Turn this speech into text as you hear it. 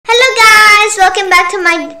welcome back to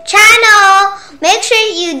my channel. Make sure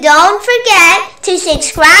you don't forget to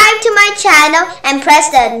subscribe to my channel and press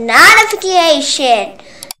the notification.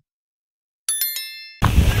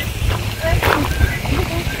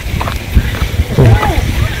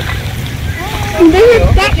 Did you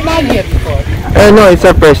get that here before? No, it's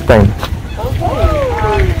our first time. So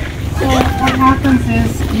what happens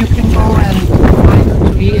is you can go and find a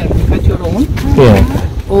tree and cut your own. Yeah.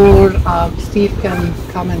 Or Steve can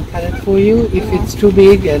come and cut it for you. If it's too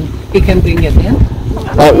big, and he can bring it in.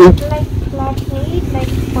 Like flat rate, like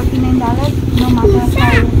 $49, no matter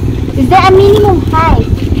how. Is there a minimum height?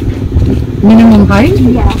 Minimum height?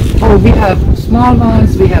 Yeah. Oh, we have small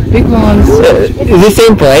ones, we have big ones. Is the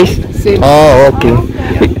same price? Same. Oh, okay.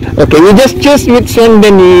 Okay, we just choose which one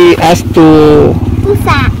then we ask to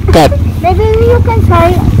Pusa. cut. Maybe you can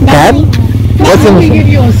try Cut? What's Let me the give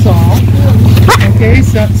you a saw. Okay,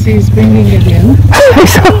 so she's bringing it in.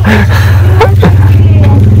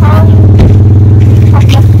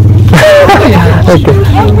 Yeah. Okay.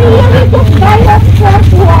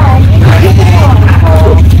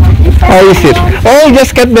 How is it? Oh, you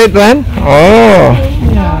just cut that one? Oh,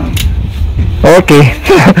 Yeah. okay.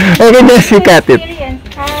 Okay, just you cut it.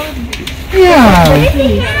 Yeah.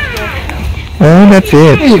 Oh, that's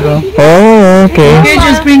There it. you go. Oh, okay. Okay,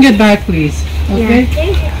 just bring it back, please. Okay.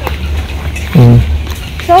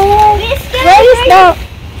 So, where is the...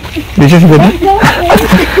 This is good.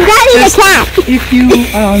 That is a cat.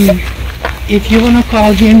 If you wanna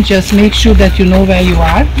call him, just make sure that you know where you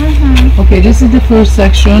are. Okay, this is the first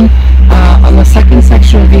section. On the second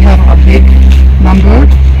section, we have a big number,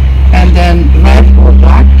 and then red or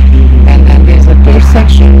black, and then there's a third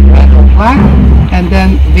section, red or black, and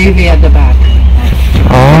then way at the back.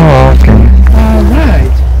 Oh, okay. All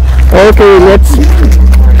right. Okay, let's...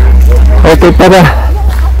 Okay, tara.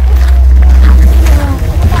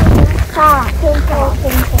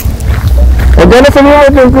 O, dyan na sa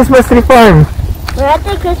mga yung Christmas tree farm. We're at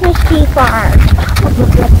the Christmas tree farm.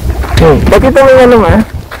 Bakit mo yung ano ma?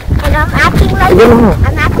 And I'm acting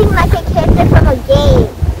like a character from a game.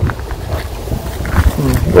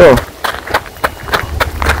 Go.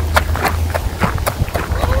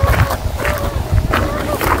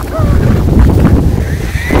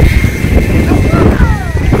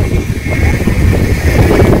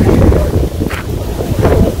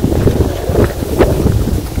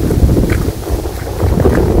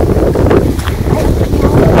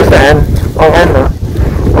 Saan? O ano?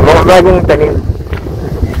 Ang mga bagong tanim.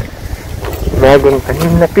 Bagong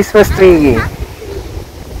tanim na Christmas tree.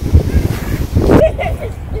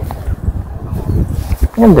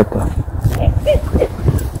 Ganda to.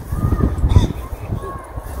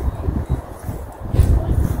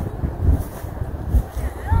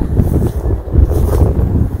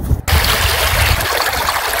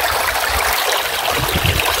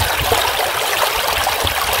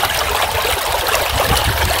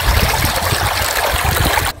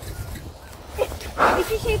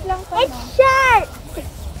 Shape lang pa. It's sharp!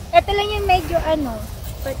 Ito lang yung medyo ano.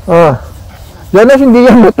 Oh. Jonas, hindi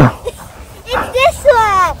yan mo to. It's this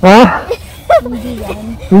one! Ha? Hindi yan.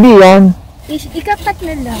 Hindi yan. Ikakat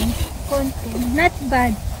na lang. Konti. Not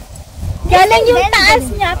bad. Kaya lang yung taas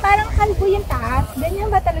niya, parang kalbo yung taas.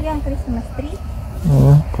 Ganyan ba talaga ang Christmas tree?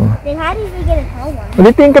 Okay. Then how did we get a tall one?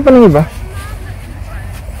 Ulitin ka pa ng iba.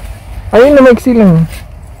 Ayun na maiksi lang.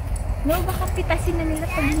 No, baka pitasin na nila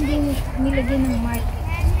pag hindi nilagyan ng mark.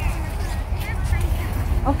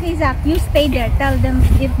 Okay, Zach, you stay there. Tell them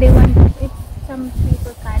if they want, if some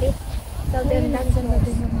people cut it. Tell them that's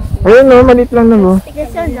another one. Ayun na, malit lang na mo.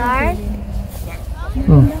 This one's ours.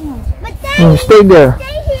 But Stay there.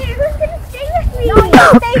 stay here. Who's gonna stay with me? No, you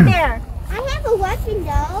stay there. I have a weapon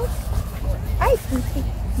though. Ay, sisik.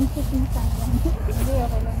 Sisik na tayo. Hindi,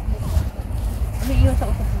 okay lang. Hindi, iwas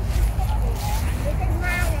ako sa puso.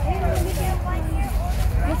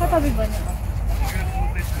 May katabi ba niya?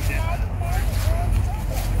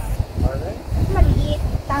 Maliit.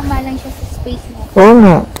 Tama lang siya sa space niya. Oo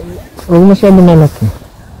nga. Huwag masyado malaki.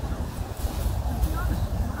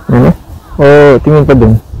 Ano? Oo, tingin pa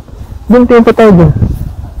dun. Dun, tingin pa tayo dun.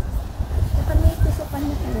 Saka may tusukan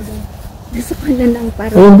na talaga. Tusukan na lang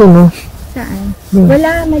para. Ayun dun, no? Saan? Dun. Wala,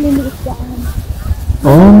 maliliit dyan.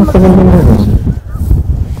 Oo, maganda na yun.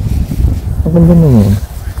 Maganda na yun.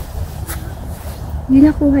 Yung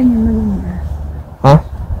nakuha niya maganda. Ha?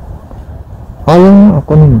 Ayaw mo,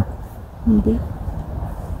 ako nyo. Hindi.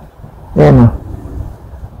 Ayan o.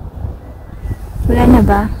 Wala na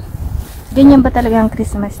ba? Ganyan ba talaga ang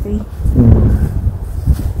Christmas tree?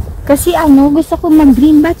 Kasi ano, gusto ko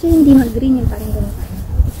mag-green. Ba't yung hindi mag-green yung parang ganun?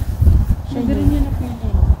 Green yun na po yun.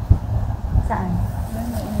 Saan?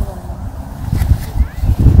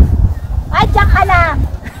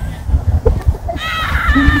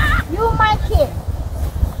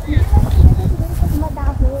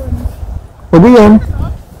 Pwede yan.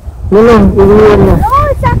 No, iiwan mo.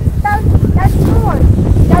 Oh, that's yours.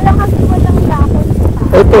 Lalakad mo lang lakot.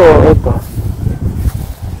 Ito.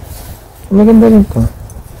 Maganda rin to.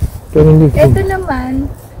 Pero hindi ko. Ito naman,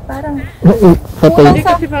 parang Patay. Hindi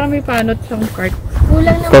kasi parang may panot siyang cart.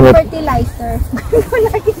 kulang ng Correct. fertilizer.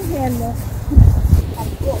 Laging yellow.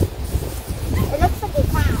 It looks like a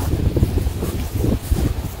cow.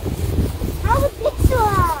 How would this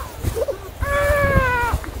one?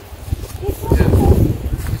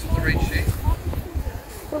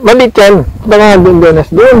 Malit yan. Baka doon, Jonas.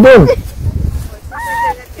 Doon.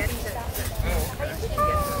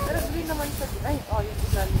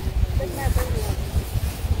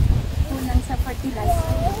 Kulang sa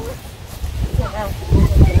fertilizer.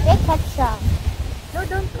 They cut some. No,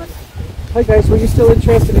 don't put. Hi guys, were you still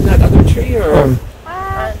interested in that other tree or?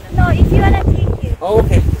 No, if you wanna take it. Oh,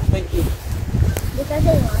 okay. Thank you. Because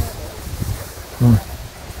they want it.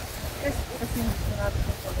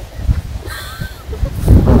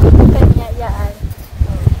 Kanya yan.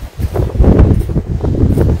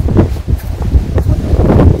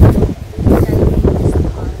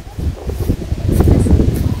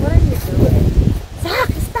 What are you doing? Zach,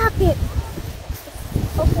 stop it.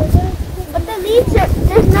 Okay, but the leaves are,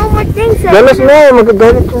 there's no more things. Jonas na.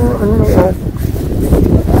 Magagalit ko. Ano yan?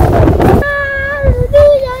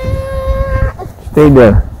 Stay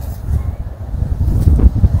there.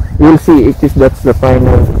 We'll see if that's the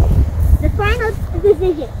final. The final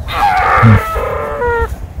decision.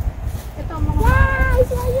 Ito mga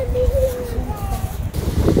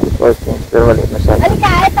First thing. Pero mali masyado.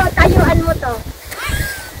 Halika, ito, tayuan mo to.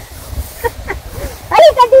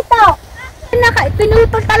 Halika dito.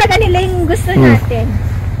 Pinutol talaga nila yung gusto natin.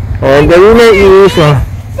 And the winner is...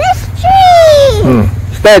 This tree!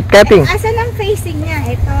 Start cutting. Asan ang facing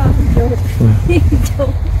niya? Ito, joke.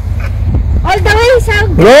 Joke. All the way sa...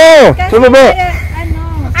 No! Kasi Sa baba. ano...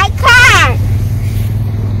 I can't!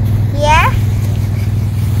 Yeah?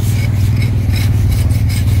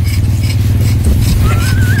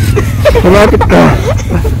 Lumapit ka.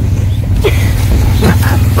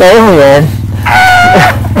 Kaya mo yan.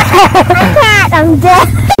 I can't! I'm dead!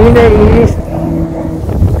 Winner is...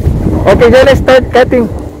 Okay, Jonas, start cutting.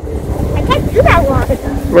 I can't do that one.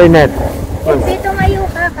 Why not? Dito ngayon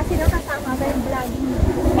ka kasi nakasama ba yung vlogging mo?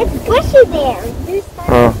 It's bushy there. This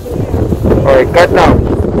Oh. Okay, cut now.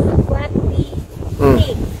 what we Mm.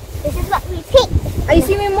 pick. This is what we pick.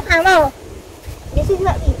 Ayusin mo yung mukha mo. This is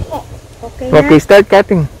what we pick. Okay na? Okay, start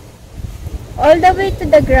cutting. All the way to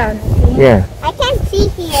the ground. Okay? Yeah. I can't see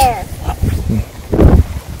here.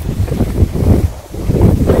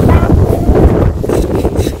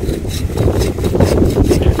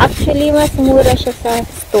 Actually, mas mura siya sa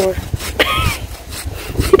store.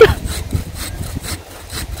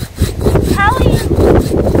 How are you?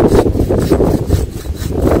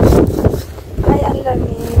 Ay, ang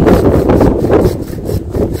lamig.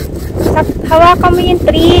 Hawakan mo yung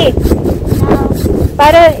tree.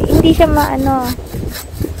 Para hindi siya maano.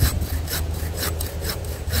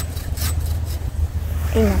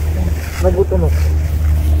 Ay, naku. Mabuto mo.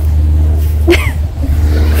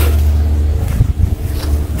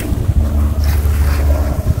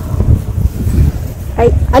 Ay,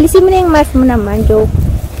 alisin mo na yung mask mo naman, joke.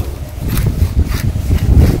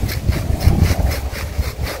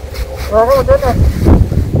 Okay, Jonas.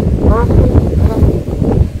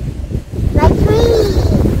 Like tree!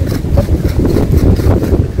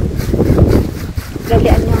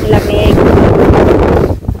 Galian yung lamig.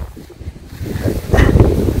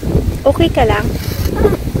 Okay ka lang?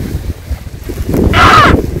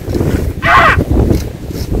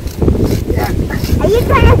 Are you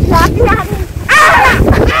trying to drop it at me?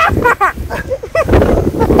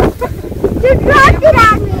 You dropped it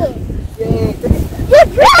at me! You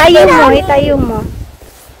dropped it at me! Itayo mo.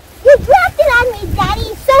 You dropped it on me, Daddy!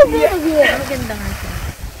 It's so weird of you!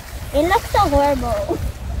 It looks so horrible.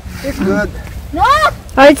 It's good. No!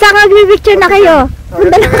 O, saan mag-picture na kayo?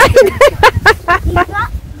 Punta na kayo.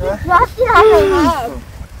 You dropped it on my head.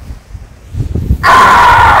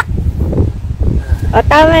 O,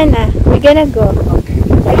 tama na. We're gonna go.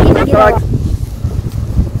 Lagi na ginawa.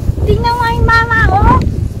 Tingnan mo yung mama, oh!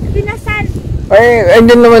 Pinasan. Ay,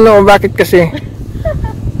 andyan naman ako. Bakit kasi?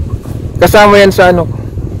 Kasama yan sa ano.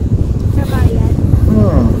 Sa bayan.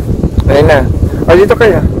 Ayun na. O, dito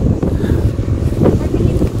kayo.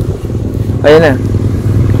 Ayun na.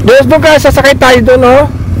 Doon ka, sasakay tayo doon, oh.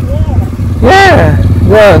 Yeah.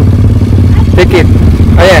 Doon. Take it.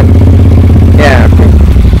 Ayan. Yeah, okay.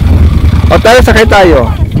 O, tayo, sakay tayo.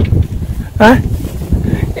 Ha?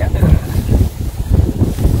 Yeah.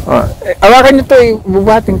 O, hawakan nyo to,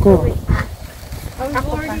 bubating ko.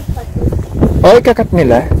 Ako pa. Oh, ikakat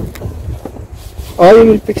nila? Oh,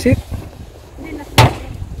 you will fix it? We've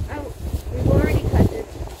already cut it.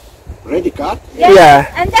 Ready cut? Yes, Yeah.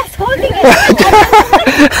 and that's holding it.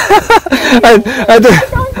 I do.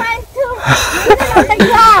 Don't mind to put it on the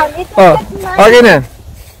ground. It will Oh, get muddy. okay na.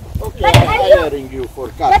 Okay, But I'm are you- hiring you for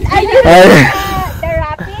But cutting. are you Ay. the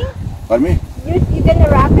wrapping? Pardon me? You gonna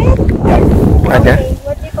wrap it? Okay.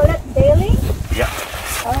 What do you call it? Baling? Yeah.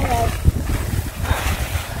 Alright.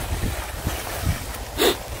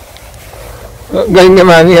 Galing ni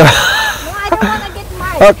Mami. No, oh. I don't wanna get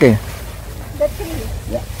mud. Okay. The tree.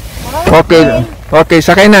 Okay. Okay,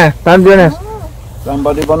 sakay na. Time Jonas.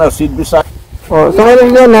 Somebody wanna sit beside? Oh, sakay na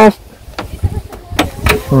Jonas.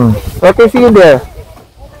 Okay, see you there.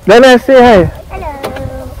 Jonas, say hi. Hello.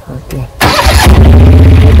 Okay.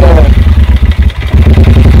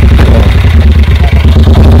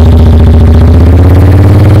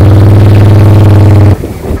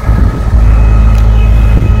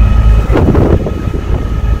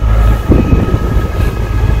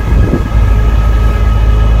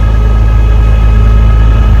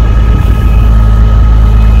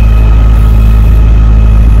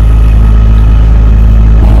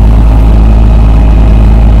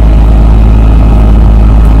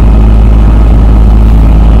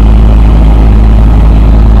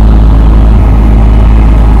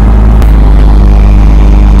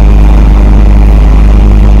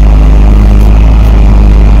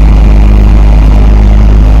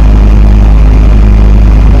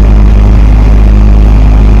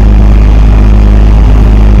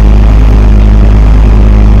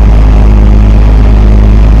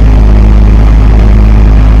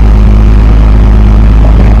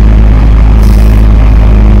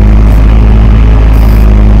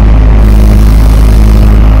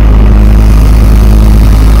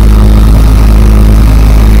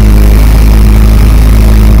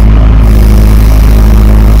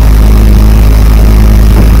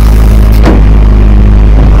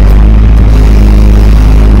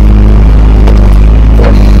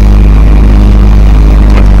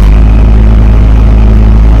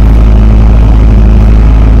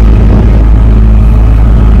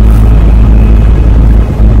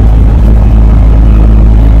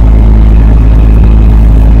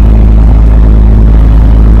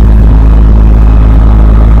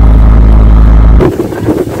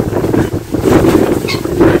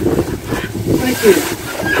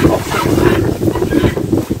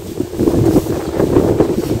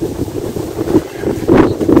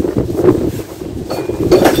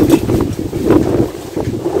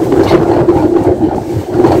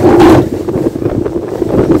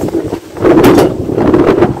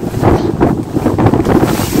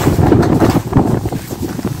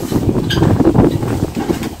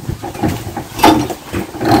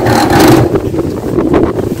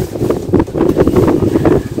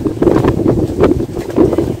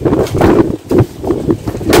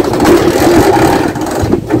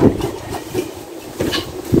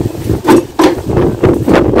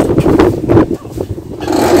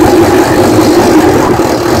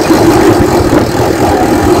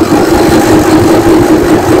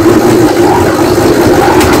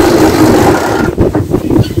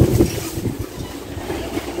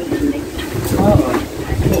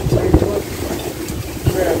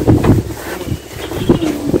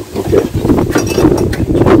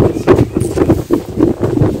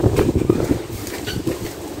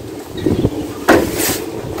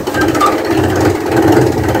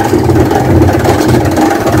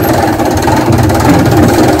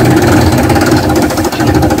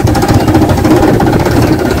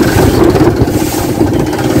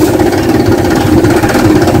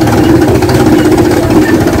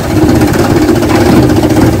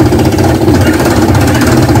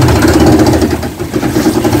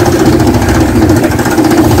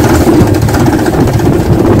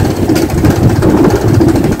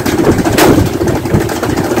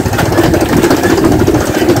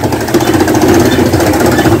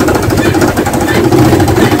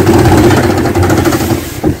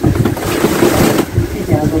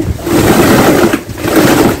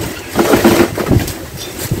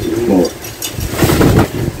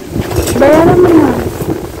 Bayaran mo na.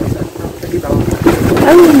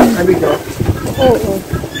 Ayun. Oo.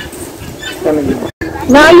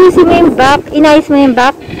 Naayusin mo yung back. Inayos mo yung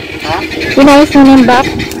back. Inayos mo na yung back.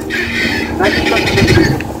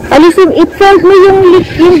 Alisin, i-front mo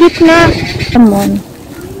yung gitna. Come on.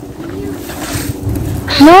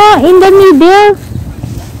 No, in the middle.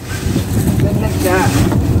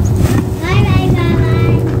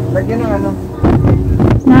 Lagyan ng ano?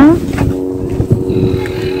 Na?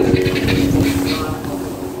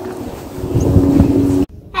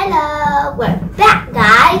 Hello, we're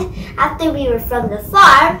from the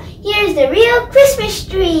farm, here's the real Christmas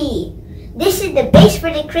tree. This is the base for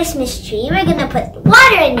the Christmas tree. We're gonna put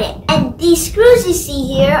water in it. And these screws you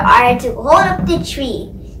see here are to hold up the tree.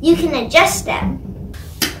 You can adjust them.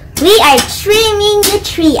 We are trimming the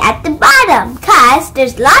tree at the bottom because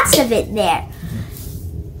there's lots of it there.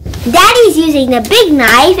 Daddy's using the big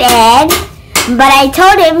knife but I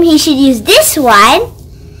told him he should use this one.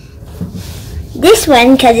 This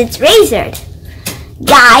one because it's razored.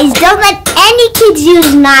 Guys, don't let any kids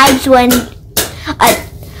use knives when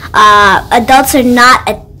adults are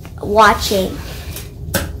not watching.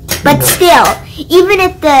 But still, even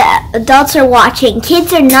if the adults are watching,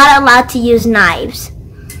 kids are not allowed to use knives.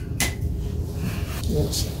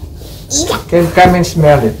 Come and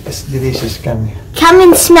smell it. It's delicious. Come here. Come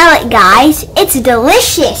and smell it, guys. It's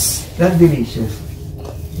delicious. That's delicious.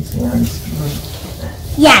 It smells good.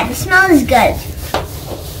 Yeah, the smell is good.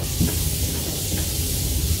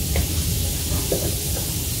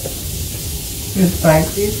 Just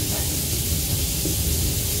bite it.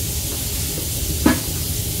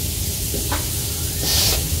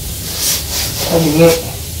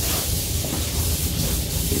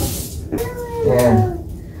 Yeah.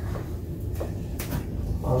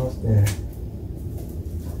 Almost there.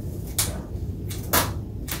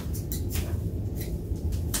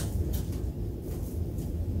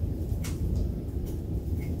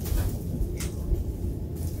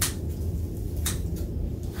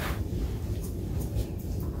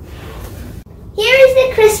 Here is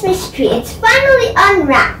the Christmas tree. It's finally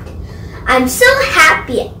unwrapped. I'm so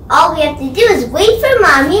happy. All we have to do is wait for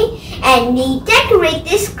Mommy and decorate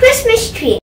this Christmas tree.